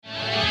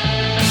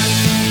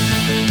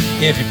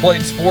If you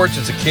played sports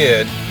as a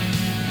kid,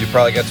 you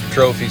probably got some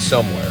trophies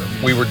somewhere.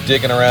 We were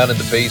digging around in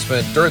the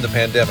basement during the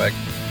pandemic.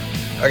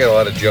 I got a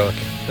lot of junk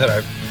that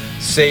I've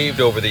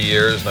saved over the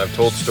years, and I've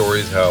told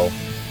stories how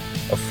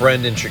a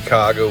friend in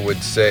Chicago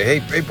would say,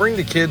 hey, bring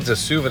the kids a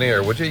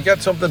souvenir. Would you? You got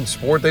something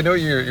sport? They know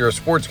you're a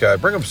sports guy.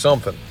 Bring them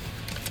something.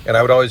 And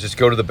I would always just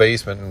go to the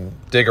basement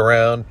and dig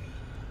around.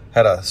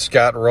 Had a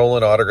Scott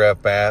Rowland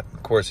autograph bat.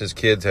 Of course, his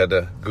kids had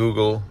to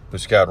Google who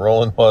Scott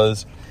Rowland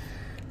was.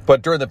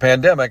 But during the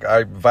pandemic,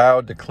 I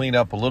vowed to clean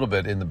up a little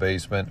bit in the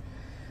basement.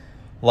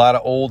 A lot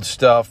of old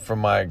stuff from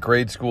my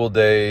grade school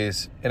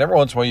days. And every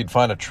once in a while, you'd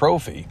find a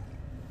trophy.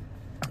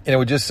 And it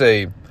would just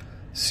say,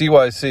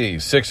 CYC,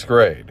 6th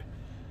grade.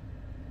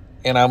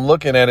 And I'm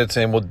looking at it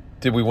saying, well,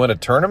 did we win a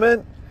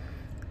tournament?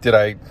 Did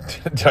I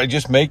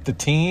just make the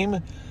team?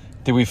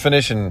 Did we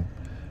finish in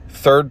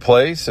 3rd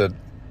place at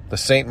the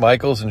St.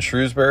 Michael's in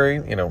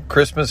Shrewsbury,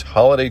 Christmas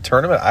holiday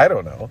tournament? I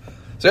don't know.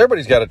 So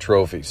everybody's got a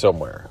trophy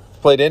somewhere.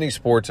 Played any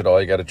sports at all,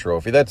 you got a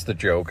trophy. That's the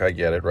joke. I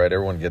get it, right?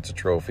 Everyone gets a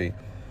trophy.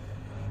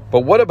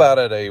 But what about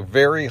at a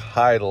very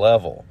high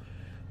level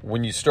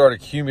when you start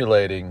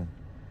accumulating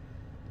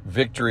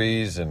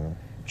victories and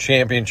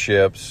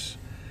championships?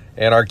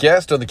 And our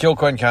guest on the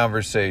Kilcoyne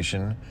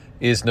Conversation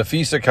is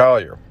Napheesa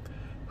Collier,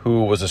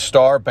 who was a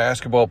star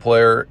basketball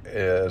player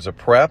as a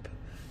prep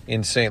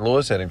in St.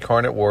 Louis at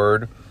Incarnate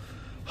Word,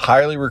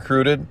 highly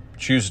recruited,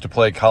 chooses to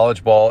play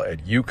college ball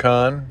at U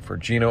Conn for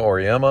Gino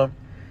Auriemma,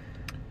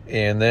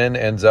 and then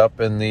ends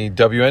up in the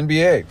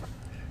WNBA.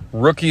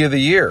 Rookie of the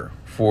Year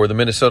for the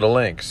Minnesota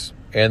Lynx.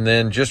 And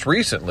then just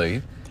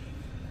recently,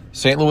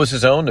 St.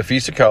 Louis's own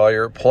Napheesa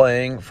Collier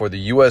playing for the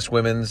U.S.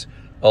 Women's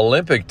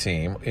Olympic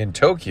team in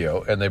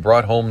Tokyo, and they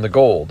brought home the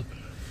gold.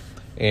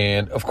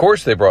 And, of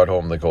course, they brought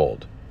home the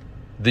gold.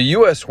 The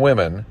U.S.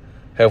 women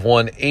have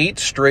won 8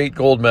 straight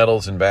gold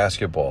medals in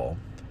basketball.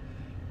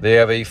 They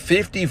have a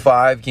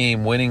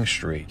 55-game winning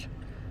streak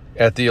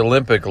at the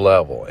Olympic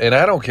level. And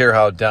I don't care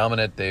how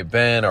dominant they've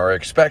been or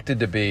expected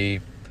to be.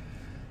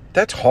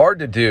 That's hard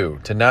to do,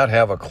 to not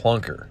have a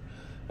clunker.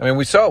 I mean,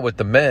 we saw it with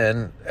the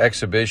men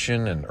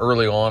exhibition and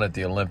early on at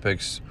the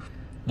Olympics,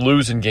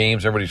 losing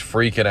games, everybody's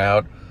freaking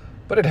out.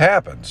 But it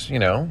happens,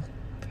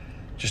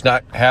 just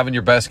not having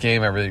your best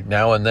game every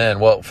now and then.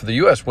 Well, for the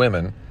U.S.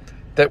 women,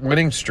 that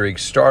winning streak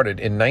started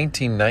in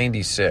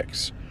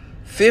 1996.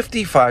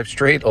 55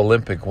 straight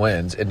Olympic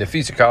wins, and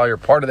Napheesa Collier,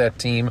 part of that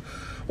team,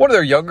 one of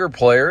their younger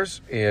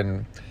players,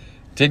 and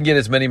didn't get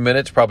as many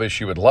minutes probably as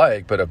she would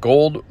like, but a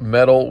gold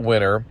medal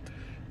winner,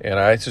 and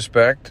I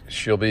suspect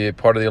she'll be a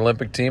part of the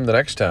Olympic team the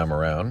next time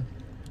around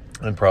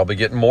and probably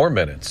getting more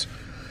minutes.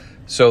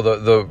 So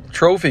the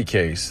trophy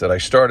case that I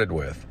started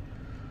with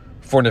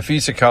for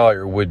Napheesa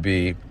Collier would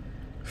be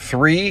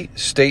 3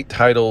 state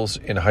titles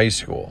in high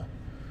school.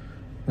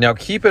 Now,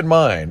 keep in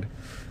mind,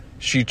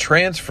 she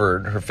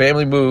transferred, her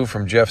family moved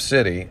from Jeff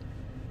City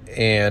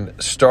and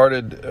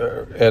started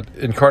at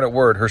Incarnate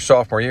Word her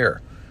sophomore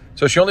year.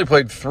 So she only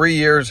played 3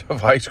 years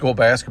of high school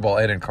basketball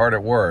at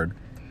Incarnate Word,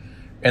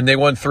 and they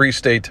won 3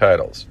 state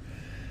titles.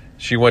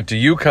 She went to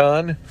U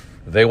Conn.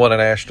 They won a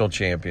national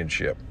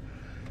championship.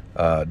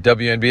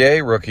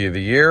 WNBA Rookie of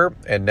the Year,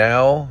 and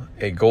now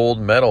a gold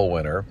medal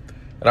winner.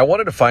 And I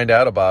wanted to find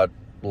out about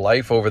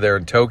life over there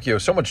in Tokyo.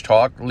 So much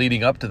talk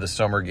leading up to the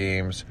summer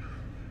games.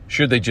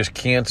 Should they just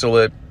cancel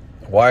it?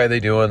 Why are they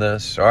doing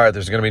this? All right,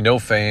 there's going to be no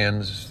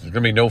fans. There's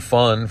going to be no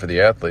fun for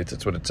the athletes.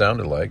 That's what it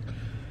sounded like.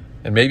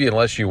 And maybe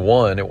unless you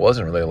won, it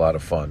wasn't really a lot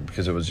of fun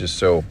because it was just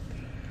so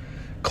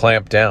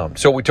clamped down.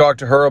 So we talked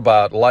to her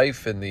about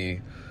life in the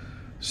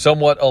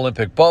somewhat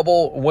Olympic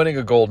bubble, winning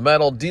a gold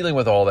medal, dealing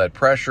with all that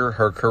pressure,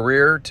 her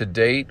career to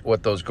date,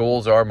 what those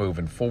goals are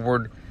moving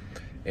forward.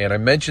 And I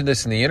mentioned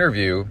this in the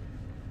interview.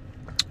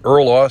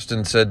 Earl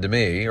Austin said to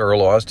me,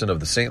 Earl Austin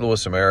of the St.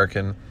 Louis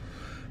American,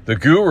 the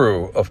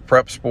guru of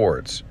prep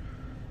sports,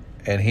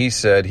 and he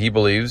said he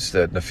believes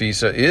that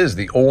Napheesa is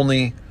the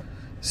only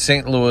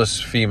St. Louis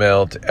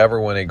female to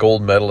ever win a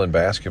gold medal in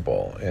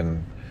basketball,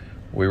 and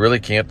we really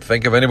can't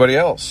think of anybody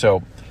else.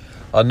 So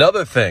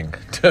another thing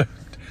to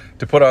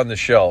put on the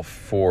shelf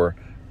for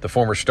the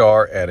former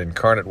star at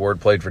Incarnate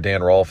Word, played for Dan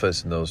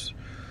Rolfus and those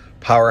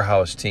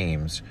powerhouse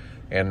teams,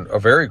 and a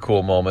very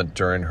cool moment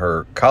during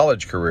her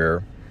college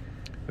career.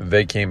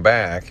 They came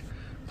back,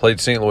 played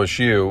St. Louis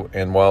U,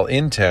 and while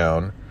in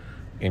town,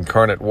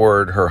 Incarnate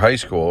Word, her high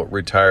school,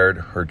 retired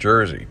her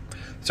jersey.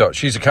 So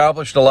she's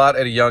accomplished a lot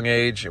at a young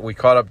age. We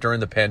caught up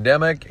during the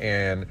pandemic,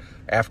 and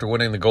after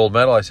winning the gold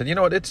medal, I said, you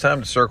know what, it's time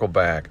to circle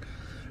back,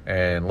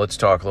 and let's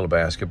talk a little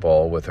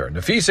basketball with her.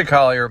 Napheesa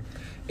Collier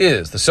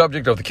is the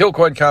subject of the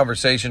Kilcoyne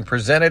Conversation,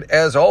 presented,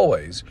 as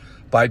always,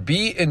 by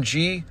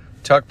B&G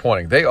Tuck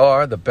Pointing. They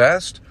are the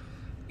best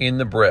in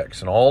the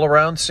bricks, and all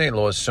around St.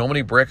 Louis, so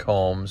many brick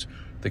homes.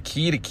 The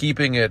key to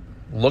keeping it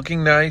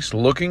looking nice,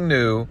 looking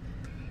new,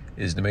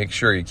 is to make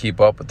sure you keep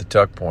up with the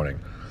tuck pointing.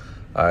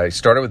 I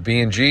started with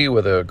B&G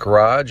with a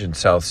garage in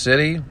South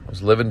City. I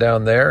was living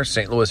down there,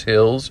 St. Louis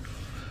Hills.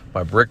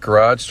 My brick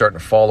garage starting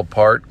to fall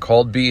apart.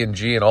 Called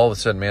B&G, and all of a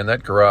sudden, man,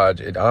 that garage,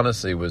 it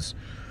honestly was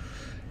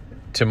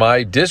to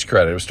my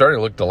discredit, it was starting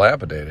to look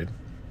dilapidated.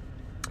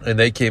 And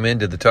they came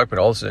into the tuck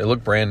point. All of a sudden, it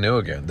looked brand new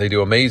again. They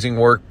do amazing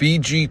work.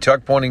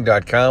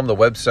 bgtuckpointing.com, the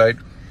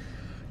website.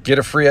 Get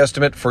a free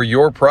estimate for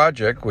your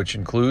project, which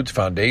includes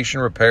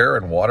foundation repair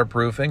and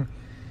waterproofing.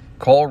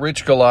 Call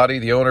Rich Galati,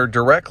 the owner,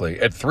 directly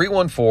at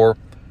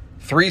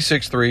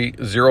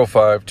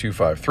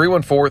 314-363-0525.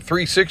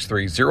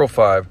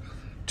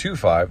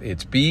 314-363-0525.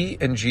 It's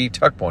B&G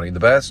Tuck Pointing, the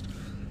best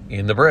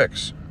in the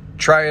bricks.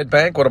 Triad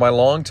Bank, one of my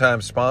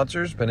longtime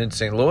sponsors, been in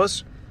St.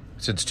 Louis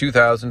since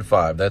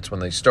 2005. That's when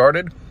they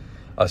started.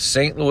 A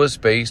St.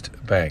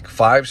 Louis-based bank,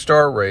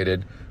 5-star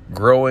rated,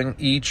 growing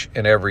each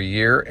and every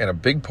year. And a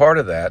big part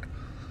of that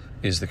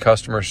is the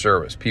customer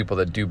service. People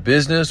that do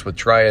business with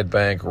Triad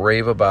Bank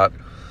rave about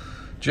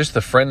just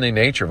the friendly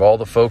nature of all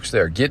the folks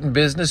there. Getting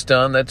business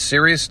done, that's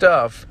serious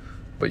stuff.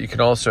 But you can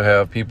also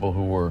have people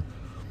who are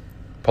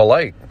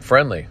polite,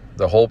 friendly,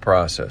 the whole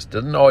process.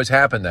 Doesn't always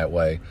happen that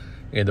way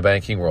in the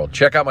banking world.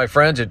 Check out my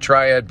friends at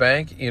Triad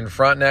Bank in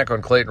Frontenac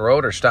on Clayton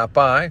Road, or stop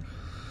by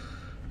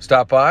on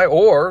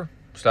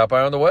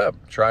the web,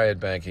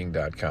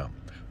 triadbanking.com.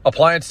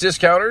 Appliance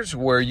discounters,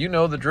 where you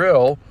know the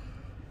drill.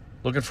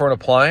 Looking for an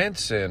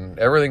appliance and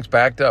everything's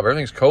backed up.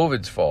 Everything's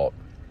COVID's fault.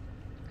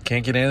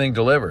 Can't get anything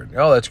delivered.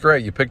 Oh, that's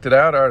great. You picked it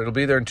out. All right, it'll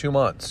be there in 2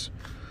 months.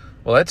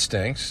 Well, that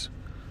stinks.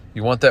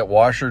 You want that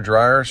washer,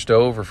 dryer,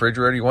 stove,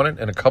 refrigerator, you want it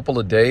in a couple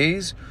of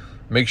days?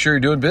 Make sure you're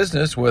doing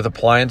business with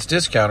Appliance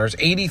Discounters,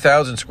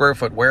 80,000 square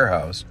foot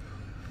warehouse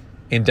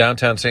in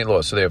downtown St.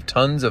 Louis. So they have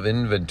tons of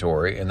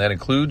inventory, and that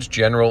includes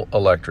General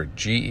Electric,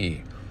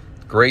 GE.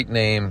 Great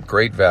name,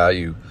 great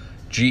value.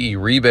 GE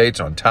rebates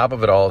on top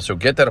of it all. So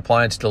get that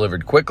appliance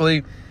delivered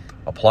quickly.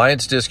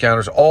 Appliance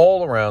Discounters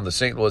all around the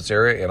St. Louis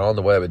area and on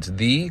the web. It's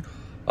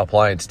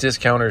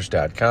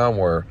theappliancediscounters.com,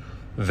 where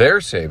their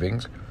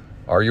savings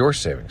are your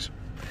savings.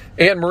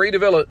 And Marie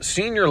Davila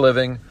Senior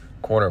Living,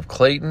 corner of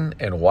Clayton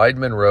and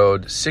Weidman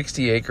Road,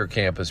 60-acre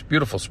campus.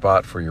 Beautiful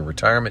spot for your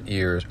retirement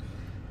years.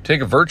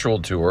 Take a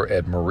virtual tour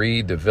at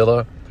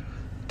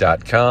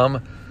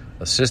mariedavila.com.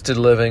 Assisted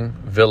living,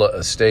 villa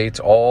estates,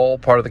 all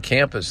part of the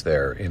campus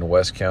there in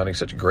West County.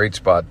 Such a great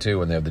spot,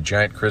 too, and they have the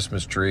giant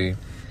Christmas tree.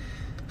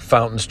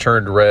 Fountains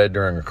turned red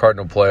during a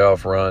Cardinal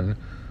playoff run.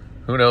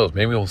 Who knows?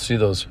 Maybe we'll see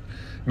those.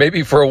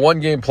 Maybe for a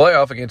one-game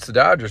playoff against the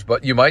Dodgers,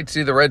 but you might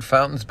see the red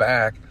fountains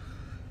back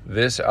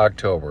this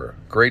October.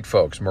 Great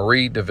folks.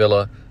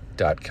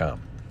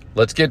 mariedavila.com.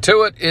 Let's get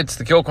to it. It's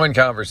the Kilcoyne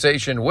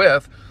Conversation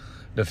with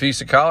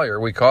Napheesa Collier.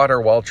 We caught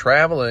her while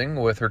traveling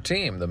with her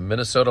team, the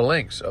Minnesota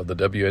Lynx of the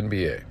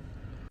WNBA.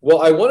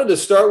 Well, I wanted to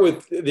start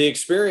with the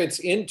experience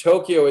in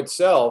Tokyo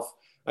itself.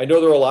 I know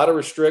there were a lot of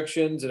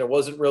restrictions and it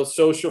wasn't real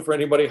social for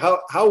anybody.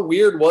 How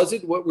weird was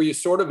it? What were you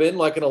sort of in,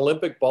 like an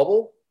Olympic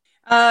bubble?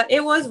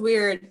 It was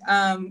weird.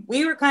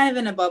 We were kind of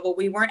in a bubble.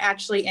 We weren't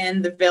actually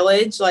in the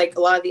village like a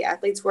lot of the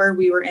athletes were.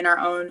 We were in our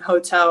own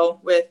hotel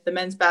with the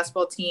men's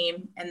basketball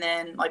team and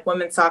then like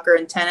women's soccer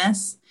and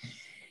tennis.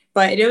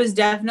 But it was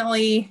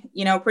definitely,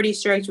 pretty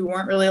strict. We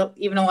weren't really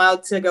even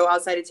allowed to go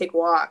outside to take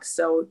walks.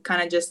 So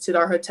kind of just to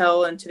our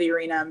hotel and to the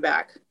arena and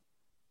back.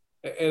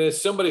 And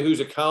as somebody who's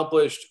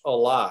accomplished a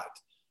lot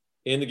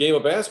in the game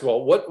of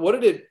basketball, what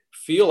did it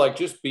feel like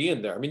just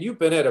being there? I mean, you've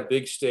been at a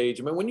big stage.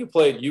 I mean, when you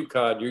played U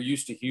Conn, you're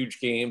used to huge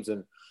games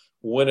and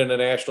winning a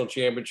national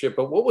championship.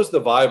 But what was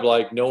the vibe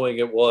like knowing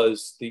it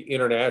was the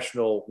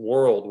international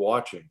world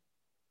watching?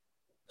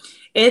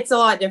 It's a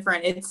lot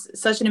different. It's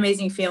such an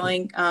amazing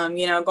feeling.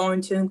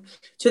 Going to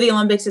the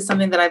Olympics is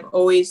something that I've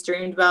always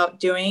dreamed about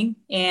doing.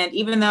 And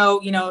even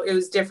though, it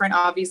was different,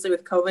 obviously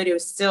with COVID, it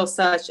was still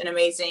such an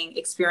amazing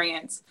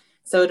experience.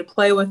 So to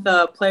play with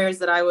the players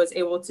that I was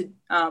able to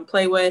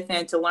play with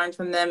and to learn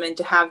from them and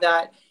to have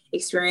that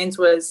experience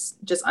was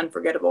just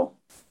unforgettable.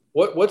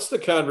 What's the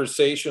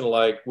conversation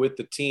like with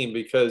the team?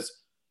 Because,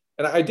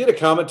 and I did a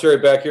commentary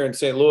back here in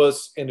St.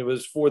 Louis, and it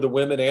was for the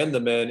women and the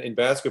men in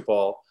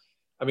basketball.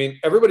 I mean,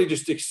 everybody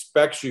just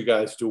expects you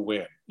guys to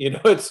win.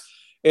 It's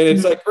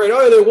like, great,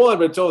 oh, they won,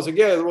 but it's always like,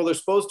 yeah, well, they're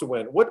supposed to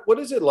win. What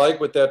is it like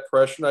with that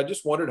pressure? And I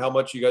just wondered how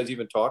much you guys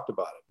even talked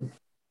about it.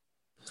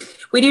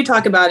 We do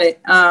talk about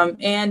it.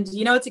 And,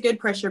 it's a good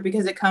pressure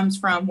because it comes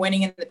from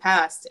winning in the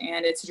past.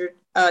 And it's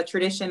a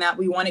tradition that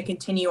we want to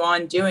continue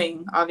on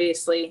doing,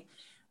 obviously.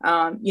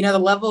 The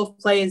level of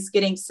play is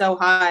getting so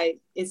high.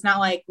 It's not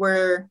like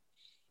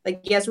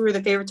yes, we were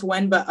the favorite to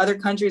win, but other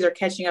countries are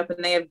catching up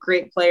and they have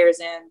great players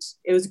and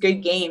it was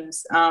good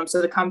games.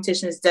 So the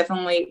competition is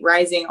definitely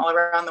rising all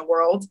around the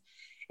world.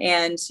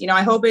 And,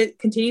 I hope it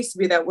continues to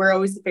be that we're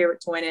always the favorite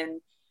to win. And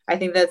I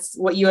think that's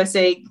what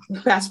USA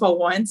basketball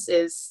wants,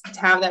 is to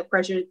have that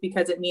pressure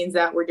because it means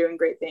that we're doing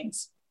great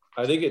things.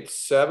 I think it's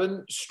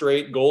 7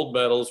 straight gold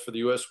medals for the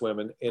U.S.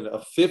 women in a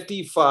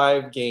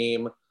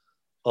 55-game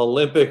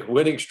Olympic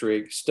winning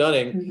streak.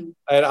 Stunning. Mm-hmm.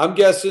 And I'm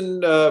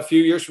guessing a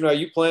few years from now,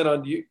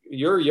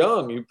 you're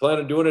young. You plan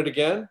on doing it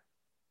again?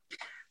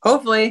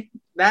 Hopefully.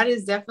 That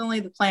is definitely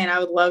the plan. I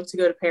would love to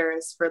go to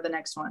Paris for the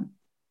next one.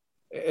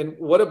 And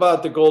what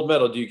about the gold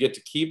medal? Do you get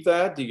to keep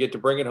that? Do you get to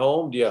bring it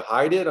home? Do you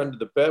hide it under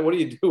the bed? What do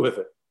you do with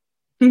it?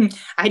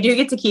 I do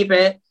get to keep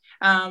it.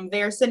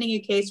 They are sending a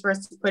case for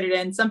us to put it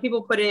in. Some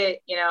people put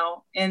it,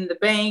 in the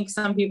bank.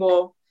 Some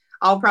people,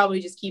 I'll probably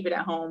just keep it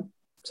at home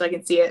so I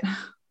can see it.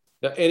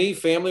 Now, any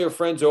family or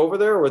friends over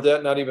there, or was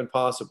that not even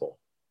possible?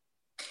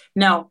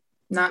 No,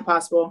 not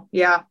possible.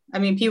 Yeah. I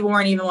mean, people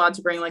weren't even allowed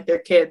to bring like their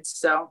kids.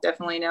 So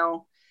definitely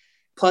no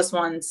plus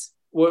ones.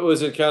 What,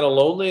 was it kind of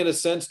lonely in a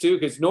sense too?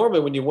 Because normally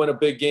when you win a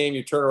big game,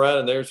 you turn around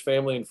and there's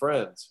family and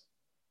friends.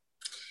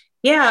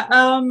 Yeah.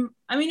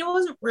 I mean, it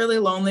wasn't really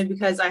lonely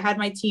because I had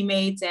my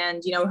teammates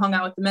and, we hung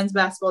out with the men's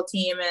basketball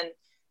team and,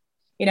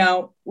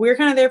 we were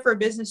kind of there for a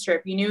business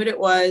trip. You knew what it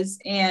was.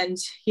 And,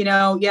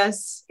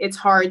 yes, it's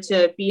hard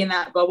to be in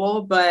that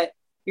bubble, but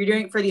you're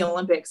doing it for the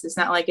Olympics. It's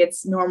not like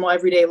it's normal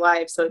everyday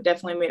life. So it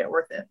definitely made it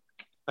worth it.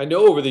 I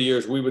know over the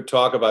years we would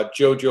talk about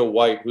JoJo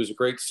White, who's a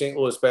great St.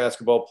 Louis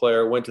basketball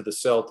player, went to the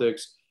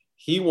Celtics.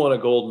 He won a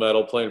gold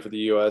medal playing for the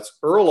U.S.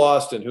 Earl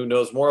Austin, who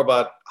knows more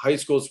about high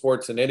school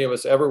sports than any of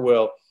us ever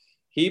will,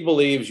 he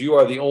believes you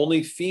are the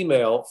only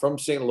female from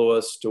St.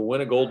 Louis to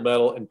win a gold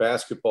medal in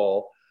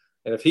basketball.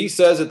 And if he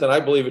says it, then I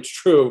believe it's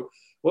true.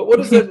 What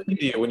does that mean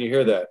to you when you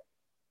hear that?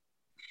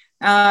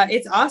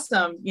 It's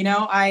awesome.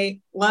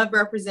 I love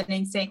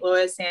representing St.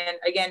 Louis. And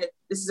again,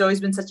 this has always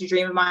been such a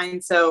dream of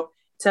mine. So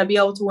to be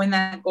able to win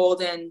that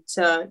gold and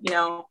to,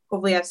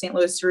 hopefully have St.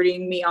 Louis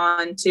rooting me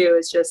on too,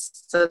 is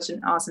just such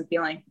an awesome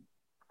feeling.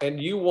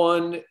 And you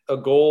won a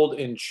gold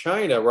in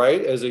China,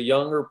 right? As a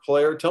younger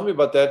player. Tell me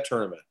about that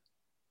tournament.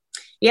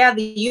 Yeah,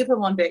 the Youth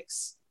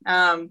Olympics.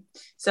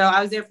 So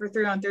I was there for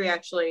 3-on-3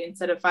 actually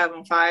instead of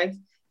 5-on-5.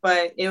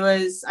 But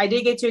I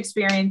did get to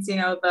experience,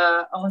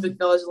 the Olympic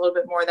Village a little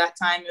bit more that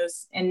time. It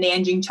was in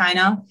Nanjing,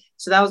 China.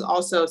 So that was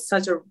also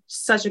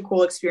such a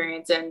cool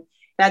experience. And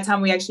that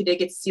time we actually did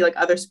get to see like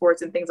other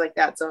sports and things like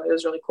that. So it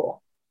was really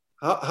cool.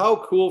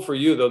 How cool for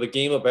you though, the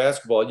game of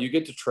basketball, you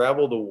get to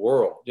travel the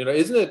world,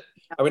 isn't it?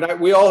 I mean,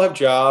 we all have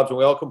jobs and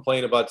we all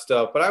complain about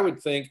stuff, but I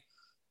would think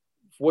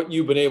what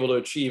you've been able to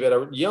achieve at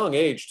a young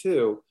age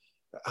too,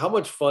 how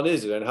much fun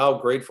is it? And how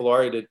grateful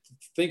are you to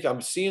think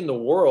I'm seeing the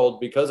world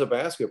because of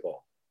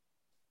basketball?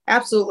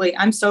 Absolutely.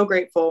 I'm so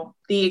grateful.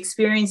 The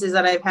experiences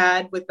that I've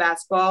had with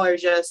basketball are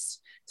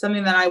just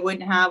something that I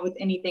wouldn't have with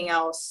anything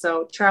else.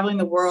 So traveling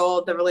the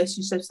world, the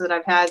relationships that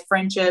I've had,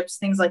 friendships,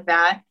 things like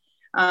that.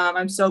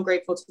 I'm so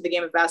grateful to the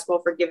game of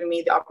basketball for giving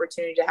me the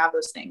opportunity to have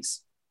those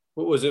things.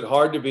 Was it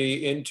hard to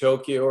be in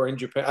Tokyo or in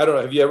Japan? I don't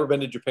know. Have you ever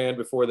been to Japan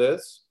before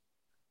this?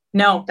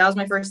 No, that was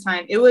my first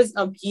time. It was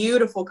a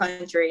beautiful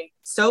country.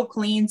 So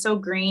clean, so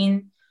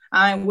green.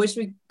 I wish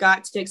we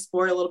got to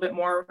explore a little bit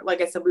more.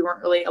 Like I said, we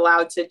weren't really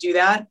allowed to do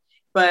that.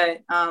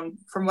 But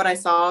from what I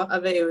saw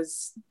of it, it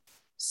was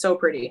so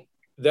pretty.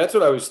 That's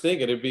what I was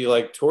thinking. It'd be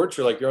like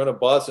torture, like you're on a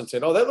bus and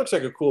saying, oh, that looks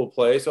like a cool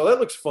place. Oh, that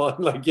looks fun.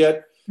 Like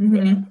yet.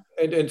 Mm-hmm.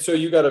 And so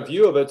you got a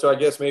view of it. So I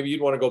guess maybe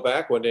you'd want to go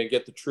back one day and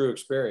get the true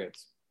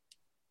experience.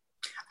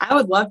 I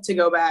would love to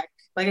go back.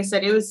 Like I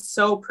said, it was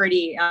so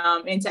pretty.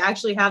 And to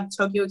actually have the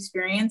Tokyo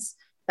experience,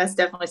 that's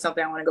definitely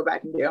something I want to go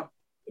back and do.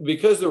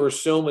 Because there were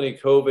so many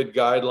COVID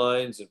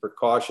guidelines and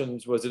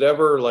precautions, was it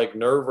ever like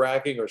nerve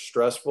wracking or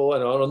stressful?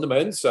 And on the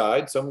men's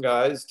side, some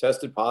guys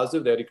tested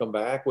positive, they had to come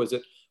back. Was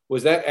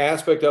that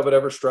aspect of it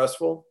ever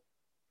stressful?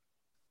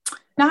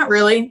 Not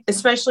really,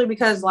 especially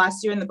because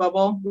last year in the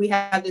bubble, we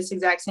had this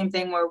exact same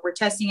thing where we're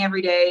testing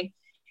every day.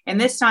 And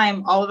this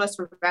time, all of us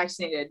were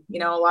vaccinated.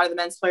 A lot of the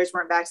men's players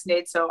weren't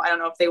vaccinated. So I don't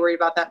know if they worried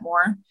about that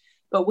more.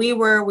 But we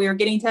were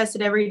getting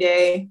tested every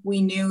day.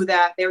 We knew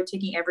that they were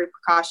taking every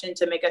precaution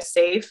to make us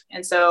safe.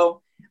 And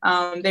so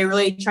they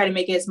really try to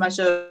make it as much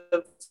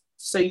of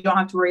so you don't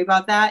have to worry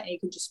about that. And you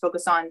can just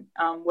focus on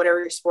whatever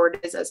your sport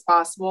is as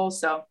possible.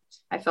 So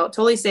I felt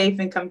totally safe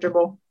and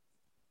comfortable.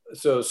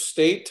 So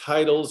state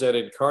titles at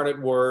Incarnate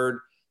Word,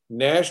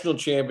 national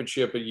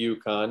championship at U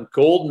Conn,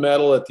 gold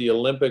medal at the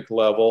Olympic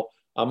level.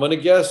 I'm going to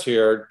guess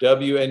here,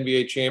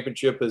 WNBA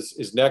championship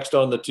is next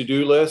on the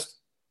to-do list.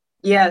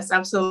 Yes,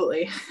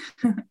 absolutely.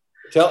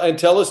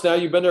 Tell us now,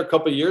 you've been there a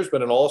couple of years,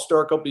 been an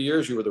all-star a couple of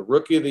years. You were the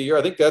rookie of the year.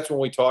 I think that's when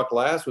we talked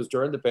last, was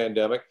during the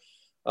pandemic.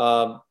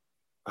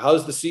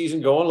 How's the season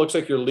going? Looks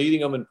like you're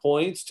leading them in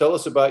points. Tell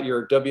us about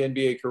your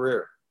WNBA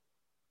career.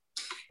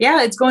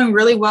 Yeah, it's going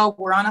really well.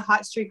 We're on a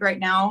hot streak right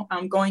now.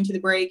 I'm going to the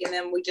break, and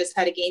then we just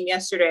had a game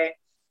yesterday.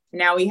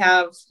 Now we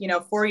have,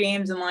 4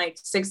 games in like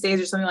 6 days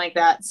or something like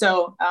that.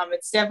 So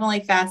it's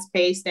definitely fast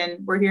paced,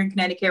 and we're here in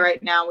Connecticut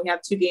right now. We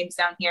have 2 games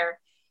down here.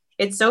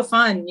 It's so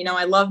fun.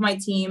 I love my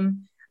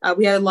team.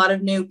 We had a lot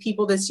of new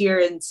people this year.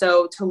 And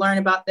so to learn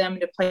about them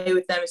and to play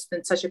with them, it's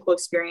been such a cool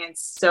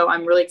experience. So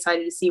I'm really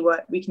excited to see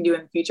what we can do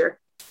in the future.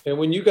 And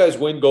when you guys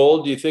win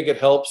gold, do you think it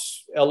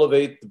helps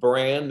elevate the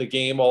brand, the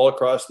game all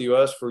across the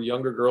U.S. for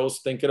younger girls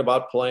thinking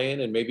about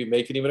playing and maybe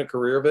making even a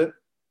career of it?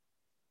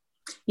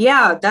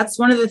 Yeah, that's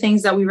one of the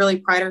things that we really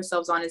pride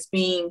ourselves on, is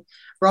being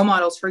role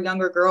models for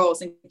younger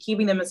girls and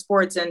keeping them in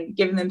sports and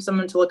giving them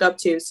someone to look up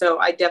to. So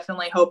I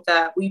definitely hope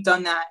that we've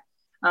done that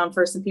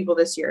for some people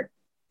this year.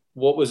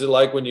 What was it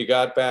like when you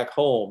got back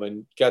home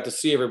and got to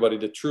see everybody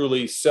to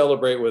truly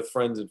celebrate with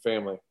friends and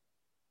family?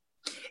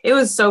 It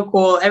was so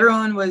cool.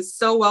 Everyone was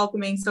so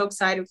welcoming, so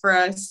excited for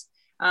us.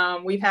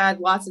 We've had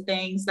lots of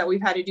things that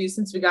we've had to do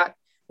since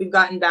we've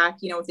gotten back,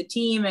 with the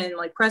team and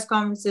like press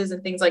conferences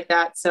and things like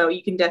that. So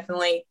you can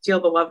definitely feel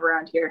the love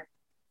around here.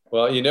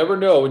 Well, you never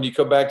know when you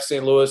come back to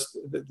St. Louis,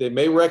 they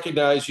may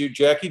recognize you.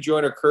 Jackie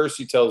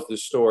Joyner-Kersee tells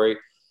this story.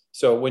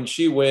 So when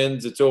she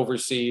wins, it's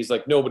overseas.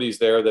 Like nobody's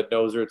there that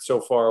knows her. It's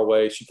so far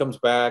away. She comes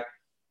back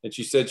and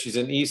she said she's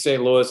in East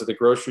St. Louis at the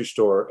grocery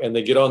store. And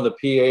they get on the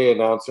PA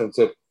announcer and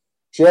said,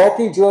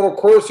 Jackie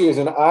Joyner-Kersee is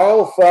in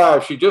aisle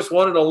 5. She just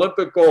won an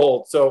Olympic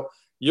gold. So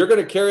you're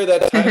going to carry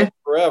that title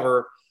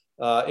forever.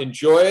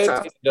 Enjoy it.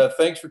 And,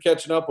 thanks for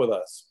catching up with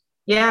us.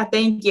 Yeah,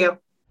 thank you.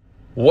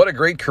 What a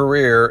great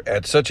career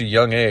at such a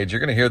young age. You're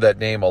going to hear that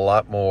name a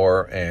lot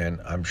more,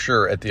 and I'm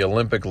sure at the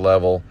Olympic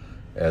level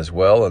as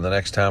well. And the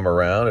next time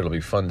around, it'll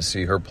be fun to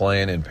see her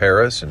playing in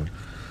Paris and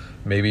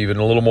maybe even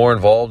a little more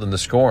involved in the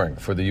scoring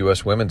for the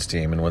U.S. women's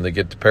team. And when they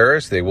get to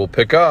Paris, they will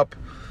pick up.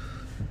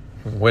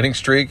 Winning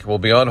streak will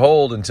be on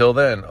hold until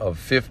then of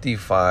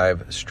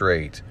 55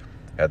 straight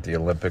at the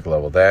Olympic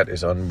level. That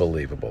is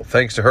unbelievable.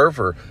 Thanks to her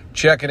for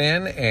checking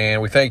in,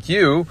 and we thank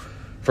you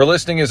for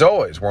listening as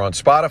always. We're on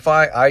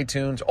Spotify,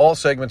 iTunes, all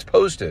segments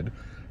posted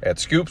at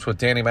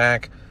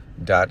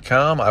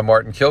scoopswithdannymac.com. I'm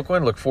Martin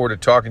Kilcoyne. Look forward to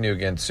talking to you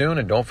again soon.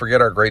 And don't forget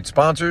our great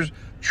sponsors,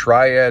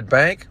 Triad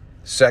Bank.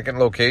 Second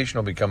location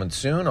will be coming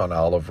soon on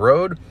Olive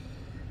Road.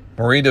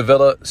 Marie de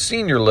Villa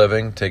Senior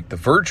Living. Take the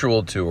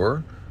virtual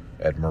tour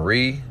at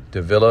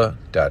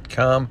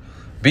mariedevilla.com.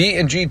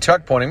 B&G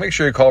Tuck Pointing. Make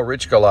sure you call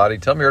Rich Galati.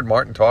 Tell me you heard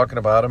Martin talking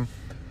about him.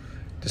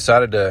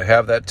 Decided to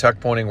have that tuck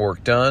pointing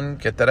work done.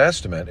 Get that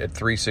estimate at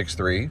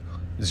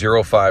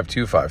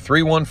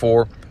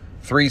 363-0525.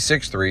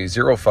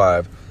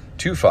 314-363-0525.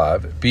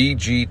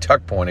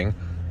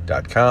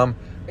 bgtuckpointing.com.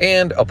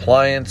 And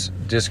Appliance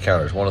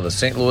Discounters. One of the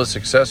St. Louis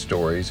success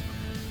stories.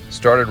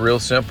 Started real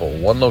simple.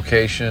 One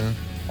location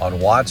on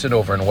Watson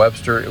over in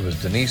Webster. It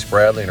was Denise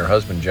Bradley and her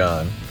husband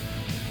John.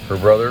 Her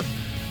brother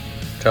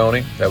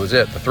Tony. That was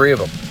it. The three of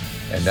them.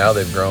 And now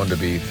they've grown to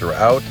be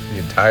throughout the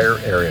entire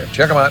area.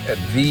 Check them out at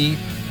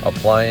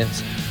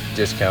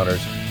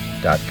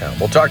theappliancediscounters.com.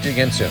 We'll talk to you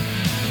again soon.